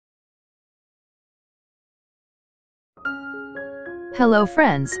Hello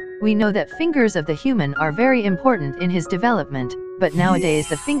friends, we know that fingers of the human are very important in his development, but nowadays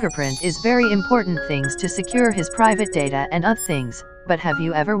the fingerprint is very important things to secure his private data and other things. But have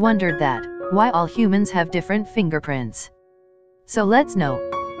you ever wondered that, why all humans have different fingerprints? So let's know.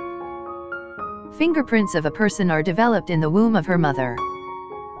 Fingerprints of a person are developed in the womb of her mother.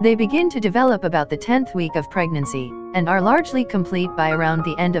 They begin to develop about the 10th week of pregnancy, and are largely complete by around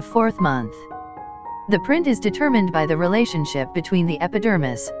the end of 4th month. The print is determined by the relationship between the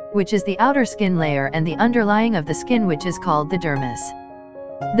epidermis, which is the outer skin layer, and the underlying of the skin, which is called the dermis.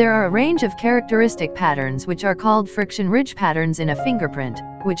 There are a range of characteristic patterns which are called friction ridge patterns in a fingerprint,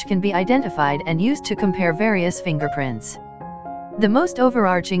 which can be identified and used to compare various fingerprints. The most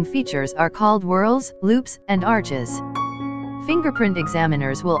overarching features are called whorls, loops, and arches. Fingerprint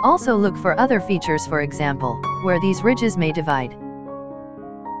examiners will also look for other features, for example, where these ridges may divide.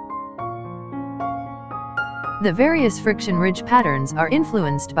 The various friction ridge patterns are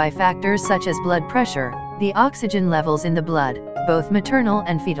influenced by factors such as blood pressure, the oxygen levels in the blood, both maternal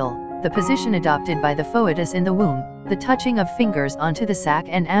and fetal, the position adopted by the foetus in the womb, the touching of fingers onto the sac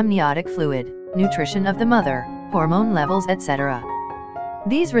and amniotic fluid, nutrition of the mother, hormone levels, etc.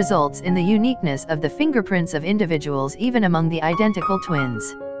 These results in the uniqueness of the fingerprints of individuals even among the identical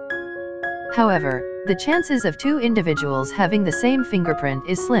twins. However, the chances of two individuals having the same fingerprint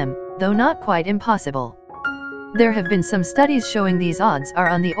is slim, though not quite impossible. There have been some studies showing these odds are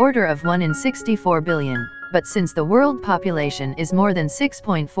on the order of 1 in 64 billion, but since the world population is more than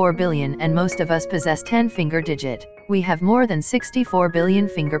 6.4 billion and most of us possess 10 finger digit, we have more than 64 billion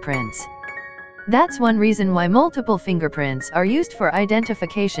fingerprints. That's one reason why multiple fingerprints are used for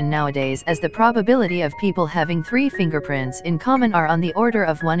identification nowadays, as the probability of people having 3 fingerprints in common are on the order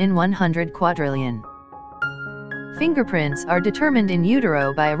of 1 in 100 quadrillion. Fingerprints are determined in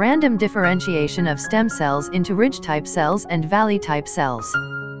utero by a random differentiation of stem cells into ridge-type cells and valley-type cells.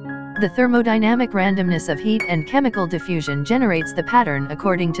 The thermodynamic randomness of heat and chemical diffusion generates the pattern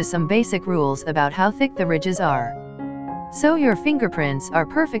according to some basic rules about how thick the ridges are. So your fingerprints are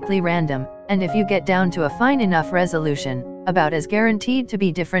perfectly random, and if you get down to a fine enough resolution, about as guaranteed to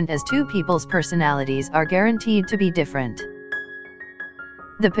be different as two people's personalities are guaranteed to be different.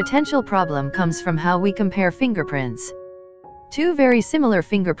 The potential problem comes from how we compare fingerprints. Two very similar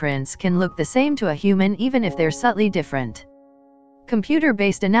fingerprints can look the same to a human even if they're subtly different.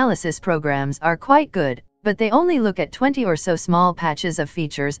 Computer-based analysis programs are quite good, but they only look at 20 or so small patches of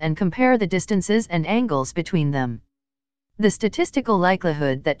features and compare the distances and angles between them. The statistical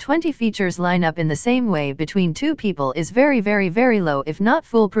likelihood that 20 features line up in the same way between two people is very low, if not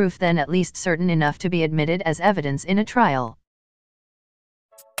foolproof then at least certain enough to be admitted as evidence in a trial.